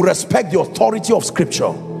which you respect the authority of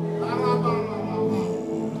scripture.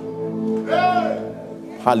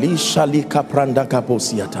 I'm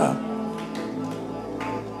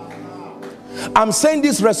saying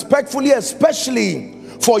this respectfully, especially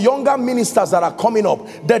for younger ministers that are coming up.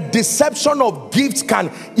 The deception of gifts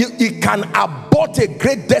can abort a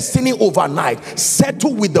great destiny overnight.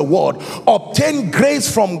 Settle with the word. Obtain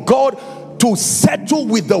grace from God to settle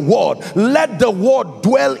with the word. Let the word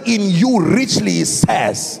dwell in you richly, it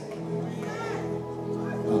says.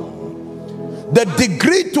 The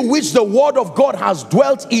degree to which the word of God has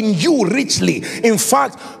dwelt in you richly. In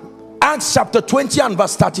fact, Acts chapter 20 and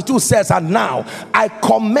verse 32 says, and now I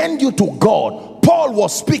commend you to God. Paul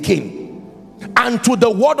was speaking, and to the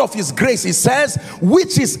word of his grace, he says,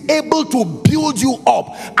 which is able to build you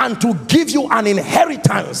up and to give you an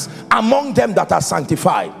inheritance among them that are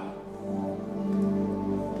sanctified.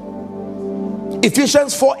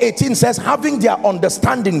 Ephesians 4:18 says, having their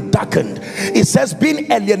understanding darkened, it says,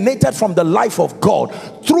 being alienated from the life of God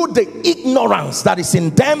through the ignorance that is in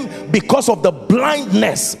them because of the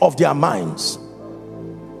blindness of their minds.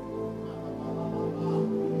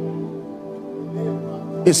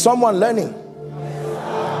 Is someone learning?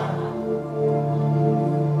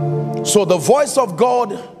 So the voice of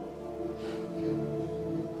God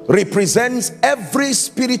represents every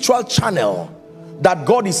spiritual channel that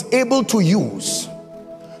God is able to use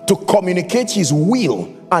to communicate his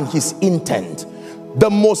will and his intent. The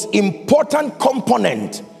most important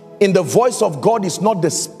component in the voice of God is not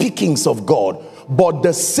the speakings of God, but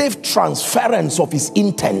the safe transference of his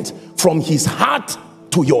intent from his heart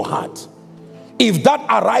to your heart. If that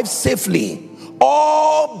arrives safely,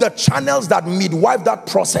 all the channels that midwife that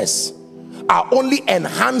process are only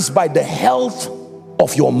enhanced by the health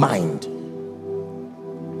of your mind.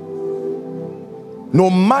 No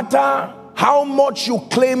matter how much you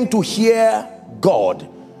claim to hear God,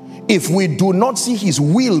 if we do not see his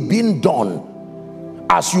will being done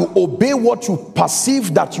as you obey what you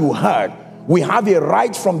perceive that you heard, we have a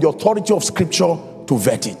right from the authority of scripture to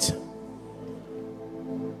vet it.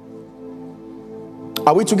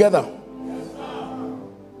 Are we together?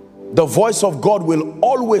 The voice of God will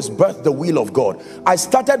always birth the will of God. I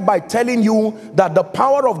started by telling you that the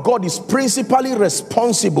power of God is principally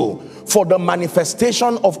responsible for the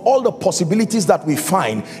manifestation of all the possibilities that we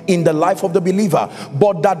find in the life of the believer,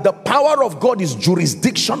 but that the power of God is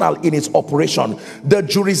jurisdictional in its operation. The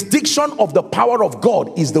jurisdiction of the power of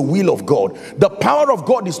God is the will of God. The power of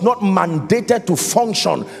God is not mandated to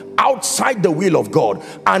function outside the will of God,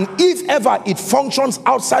 and if ever it functions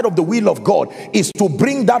outside of the will of God, is to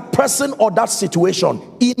bring that person or that situation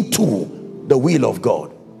into the will of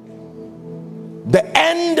God. The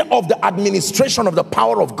end of the administration of the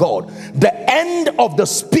power of God, the end of the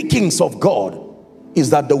speakings of God, is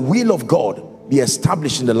that the will of God be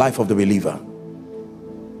established in the life of the believer.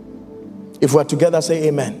 If we're together, say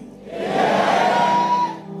amen.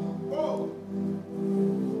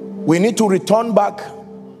 We need to return back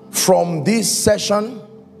from this session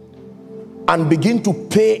and begin to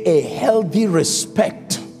pay a healthy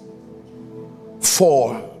respect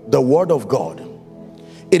for the word of God.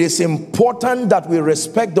 It is important that we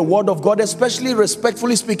respect the word of God, especially,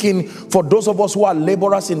 respectfully speaking, for those of us who are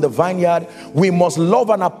laborers in the vineyard. We must love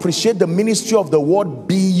and appreciate the ministry of the word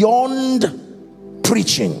beyond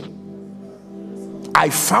preaching. I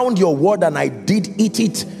found your word and I did eat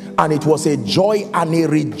it, and it was a joy and a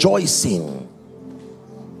rejoicing.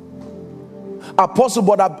 Apostle,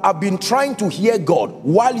 but I've been trying to hear God.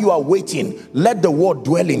 While you are waiting, let the word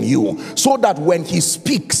dwell in you, so that when he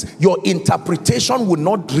speaks, your interpretation will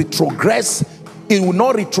not retrogress. It will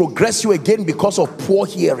not retrogress you again because of poor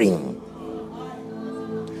hearing.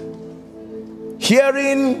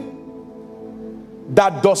 Hearing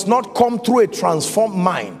that does not come through a transformed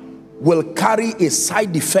mind will carry a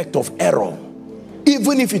side effect of error,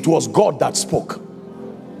 even if it was God that spoke.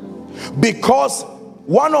 Because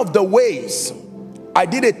one of the ways, I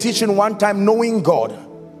did a teaching one time, knowing God,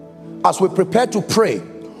 as we prepare to pray.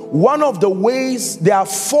 One of the ways, there are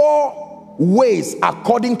 4 ways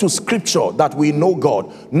according to scripture that we know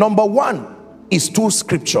God. Number 1 is through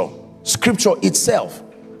scripture, scripture itself.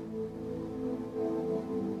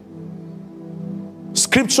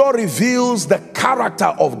 Scripture reveals the character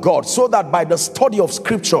of God, so that by the study of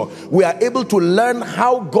scripture we are able to learn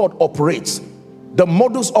how God operates, the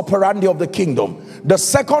modus operandi of the kingdom. The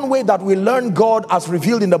second way that we learn God as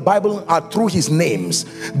revealed in the Bible are through his names.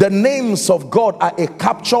 The names of God are a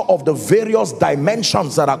capture of the various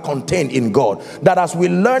dimensions that are contained in God, that as we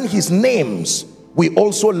learn his names, we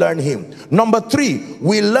also learn him. Number 3,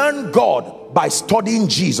 we learn God by studying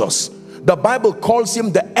Jesus. The Bible calls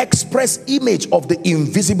him the express image of the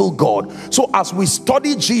invisible God. So as we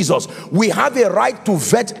study Jesus, we have a right to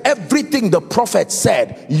vet everything the prophet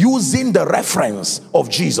said using the reference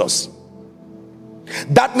of Jesus.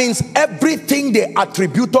 That means everything they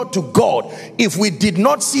attributed to God, if we did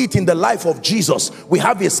not see it in the life of Jesus, we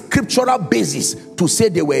have a scriptural basis to say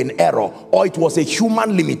they were in error, or it was a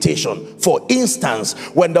human limitation. For instance,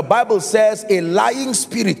 when the Bible says a lying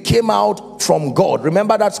spirit came out from God,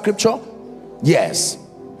 remember that scripture? Yes.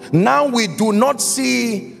 Now we do not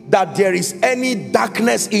see that there is any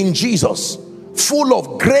darkness in Jesus, full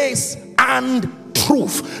of grace and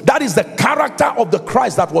truth. That is the character of the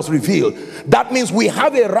Christ that was revealed. That means we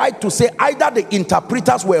have a right to say either the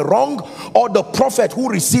interpreters were wrong, or the prophet who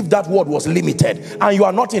received that word was limited, and you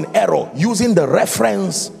are not in error using the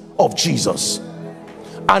reference of Jesus.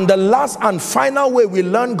 And the last and final way we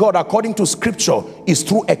learn God according to scripture is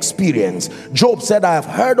through experience. Job said, I have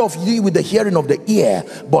heard of thee with the hearing of the ear,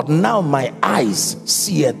 but now my eyes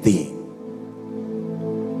seeth thee.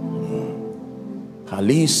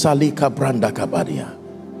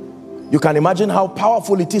 You can imagine how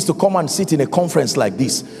powerful it is to come and sit in a conference like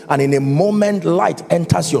this, and in a moment light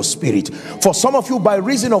enters your spirit. For some of you, by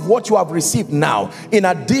reason of what you have received now, in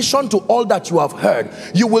addition to all that you have heard,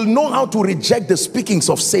 you will know how to reject the speakings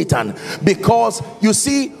of Satan. Because you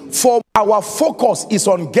see, for our focus is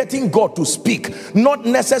on getting God to speak, not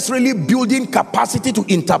necessarily building capacity to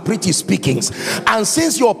interpret his speakings. And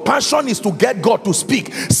since your passion is to get God to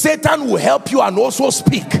speak, Satan will help you and also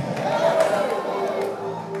speak.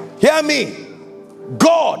 Hear me.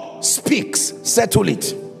 God speaks. Settle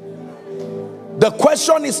it. The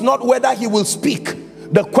question is not whether he will speak.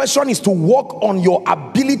 The question is to work on your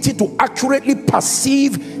ability to accurately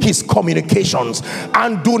perceive his communications,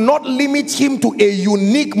 and do not limit him to a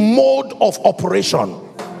unique mode of operation.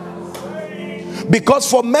 Because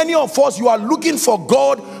for many of us, you are looking for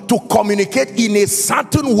God to communicate in a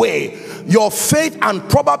certain way. Your faith and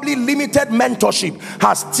probably limited mentorship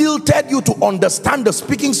has tilted you to understand the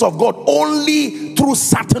speakings of God only through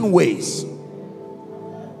certain ways.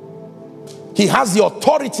 He has the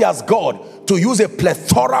authority as God to use a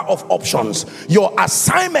plethora of options. Your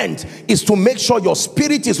assignment is to make sure your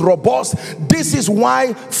spirit is robust. This is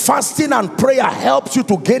why fasting and prayer helps you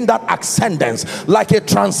to gain that ascendance, like a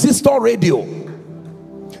transistor radio.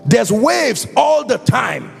 There's waves all the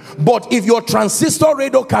time, but if your transistor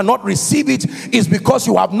radio cannot receive it, it's because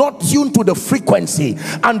you have not tuned to the frequency.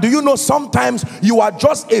 And do you know, sometimes you are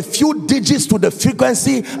just a few digits to the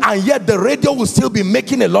frequency, and yet the radio will still be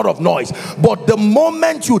making a lot of noise. But the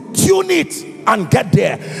moment you tune it and get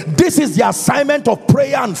there, this is the assignment of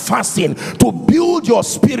prayer and fasting, to build your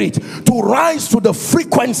spirit to rise to the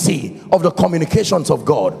frequency of the communications of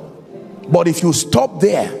God. But if you stop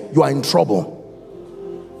there, you are in trouble.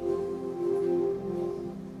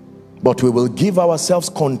 But we will give ourselves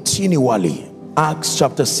continually, Acts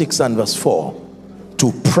chapter 6 and verse 4,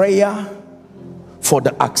 to prayer for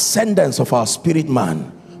the ascendance of our spirit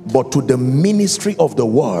man, but to the ministry of the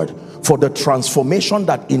word, for the transformation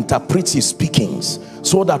that interprets his speakings,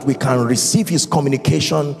 so that we can receive his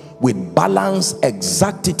communication with balance,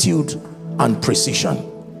 exactitude, and precision.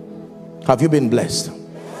 Have you been blessed?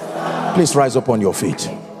 Please rise up on your feet.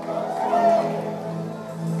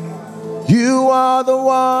 You are the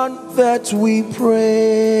one that we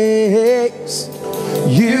praise.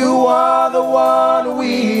 You are the one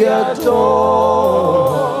we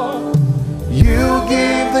adore. You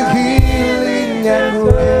give the healing and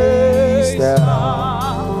grace that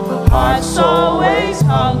our hearts always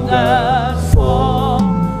hunger for.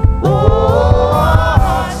 Oh, our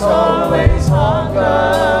hearts always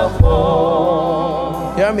hunger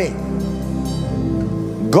for. Hear me.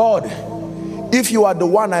 God, if you are the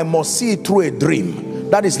one, I must see it through a dream.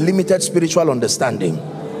 That is limited spiritual understanding.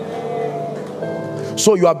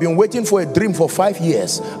 So you have been waiting for a dream for 5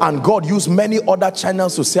 years, and God used many other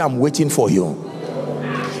channels to say, I'm waiting for you.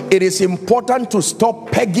 It is important to stop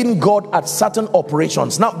pegging God at certain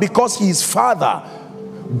operations. Now, because he is Father,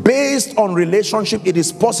 based on relationship, it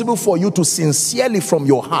is possible for you to sincerely from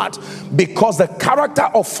your heart, because the character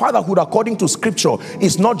of fatherhood according to scripture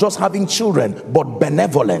is not just having children, but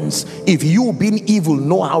benevolence. If you being evil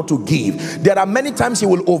know how to give, there are many times he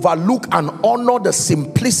will overlook and honor the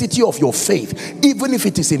simplicity of your faith, even if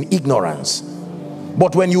it is in ignorance.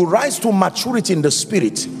 But when you rise to maturity in the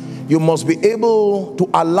spirit, you must be able to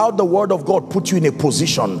allow the word of God put you in a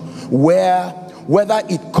position where, whether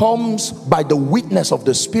it comes by the witness of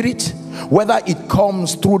the spirit, whether it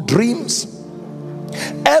comes through dreams,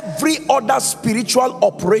 every other spiritual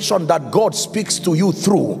operation that God speaks to you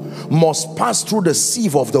through must pass through the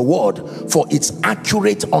sieve of the word for its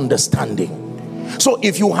accurate understanding. So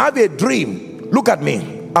if you have a dream, look at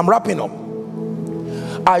me, I'm wrapping up.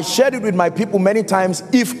 I shared it with my people many times.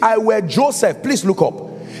 If I were Joseph, please look up.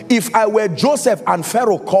 If I were Joseph and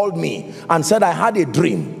Pharaoh called me and said, I had a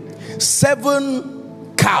dream,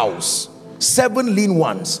 7 cows, 7 lean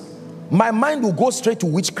ones, my mind will go straight to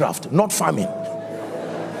witchcraft, not farming.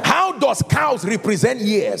 How does cows represent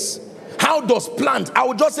years? How does plant? I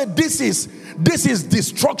would just say this is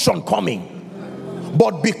destruction coming.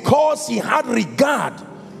 But because he had regard,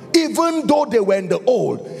 even though they were in the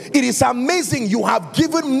old, it is amazing you have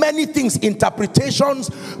given many things interpretations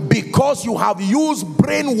because you have used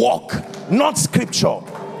brain work, not scripture.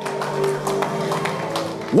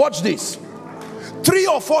 Watch this. 3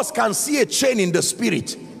 of us can see a chain in the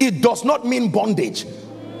spirit. It does not mean bondage.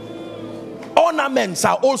 Ornaments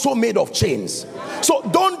are also made of chains. So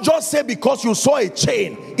don't just say because you saw a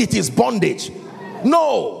chain, it is bondage.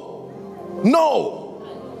 No. No.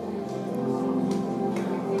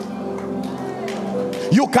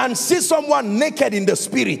 You can see someone naked in the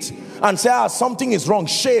spirit and say, ah, something is wrong.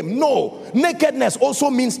 Shame. No. Nakedness also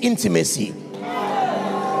means intimacy.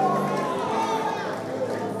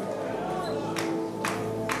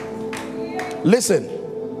 Listen,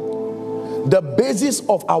 the basis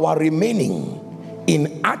of our remaining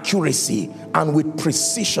in accuracy and with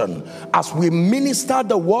precision as we minister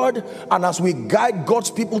the word and as we guide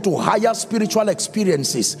God's people to higher spiritual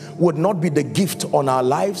experiences would not be the gift on our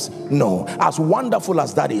lives. No, as wonderful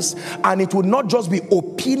as that is. And it would not just be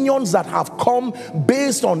opinions that have come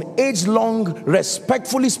based on age-long,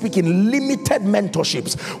 respectfully speaking, limited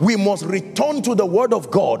mentorships. We must return to the word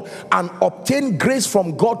of God and obtain grace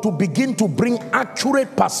from God to begin to bring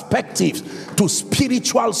accurate perspectives to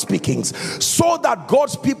spiritual speakings, so that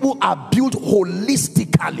God's people are built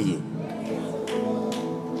holistically.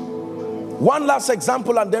 One last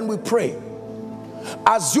example and then we pray.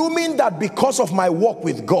 Assuming that because of my walk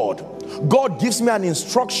with God, God gives me an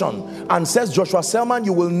instruction and says, Joshua Selman,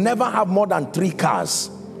 you will never have more than 3 cars.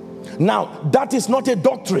 Now, that is not a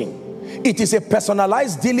doctrine. It is a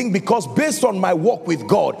personalized dealing, because based on my walk with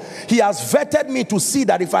God, he has vetted me to see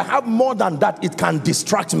that if I have more than that, it can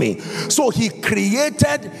distract me. So he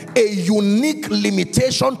created a unique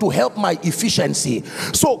limitation to help my efficiency.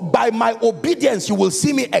 So by my obedience, you will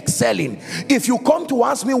see me excelling. If you come to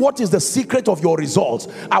ask me what is the secret of your results,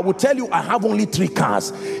 I will tell you I have only 3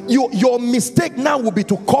 cars. Your mistake now will be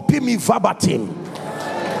to copy me verbatim.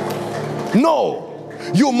 No.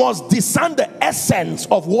 You must discern the essence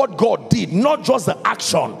of what God did, not just the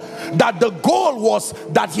action. That the goal was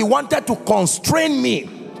that he wanted to constrain me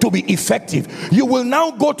to be effective. You will now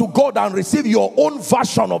go to God and receive your own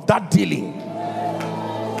version of that dealing.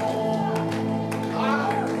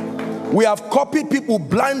 We have copied people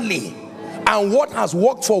blindly, and what has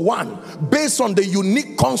worked for one based on the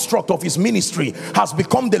unique construct of his ministry has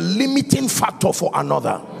become the limiting factor for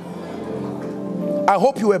another. I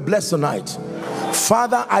hope you were blessed tonight.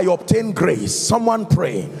 Father, I obtain grace. Someone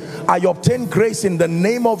pray. I obtain grace in the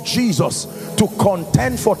name of Jesus to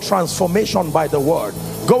contend for transformation by the word.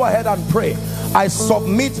 Go ahead and pray. I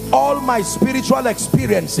submit all my spiritual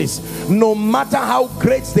experiences, no matter how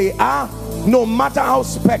great they are, no matter how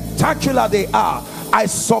spectacular they are, I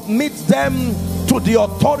submit them to the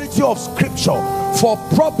authority of Scripture for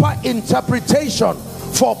proper interpretation,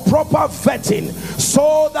 for proper vetting,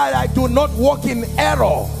 so that I do not walk in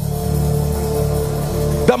error.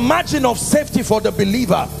 The margin of safety for the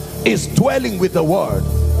believer is dwelling with the word.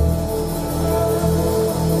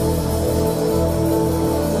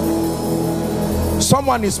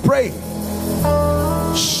 Someone is praying.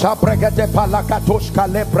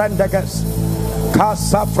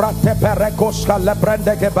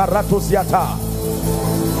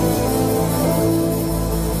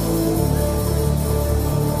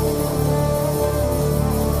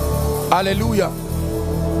 Hallelujah.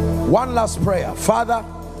 One last prayer. Father,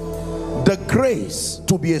 the grace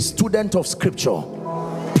to be a student of Scripture,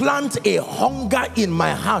 plant a hunger in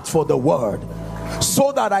my heart for the word,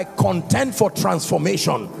 so that I contend for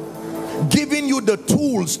transformation, giving you the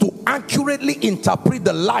tools to accurately interpret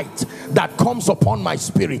the light that comes upon my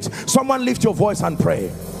spirit. Someone lift your voice and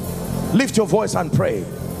pray. Lift your voice and pray.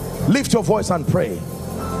 Lift your voice and pray.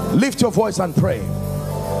 Lift your voice and pray.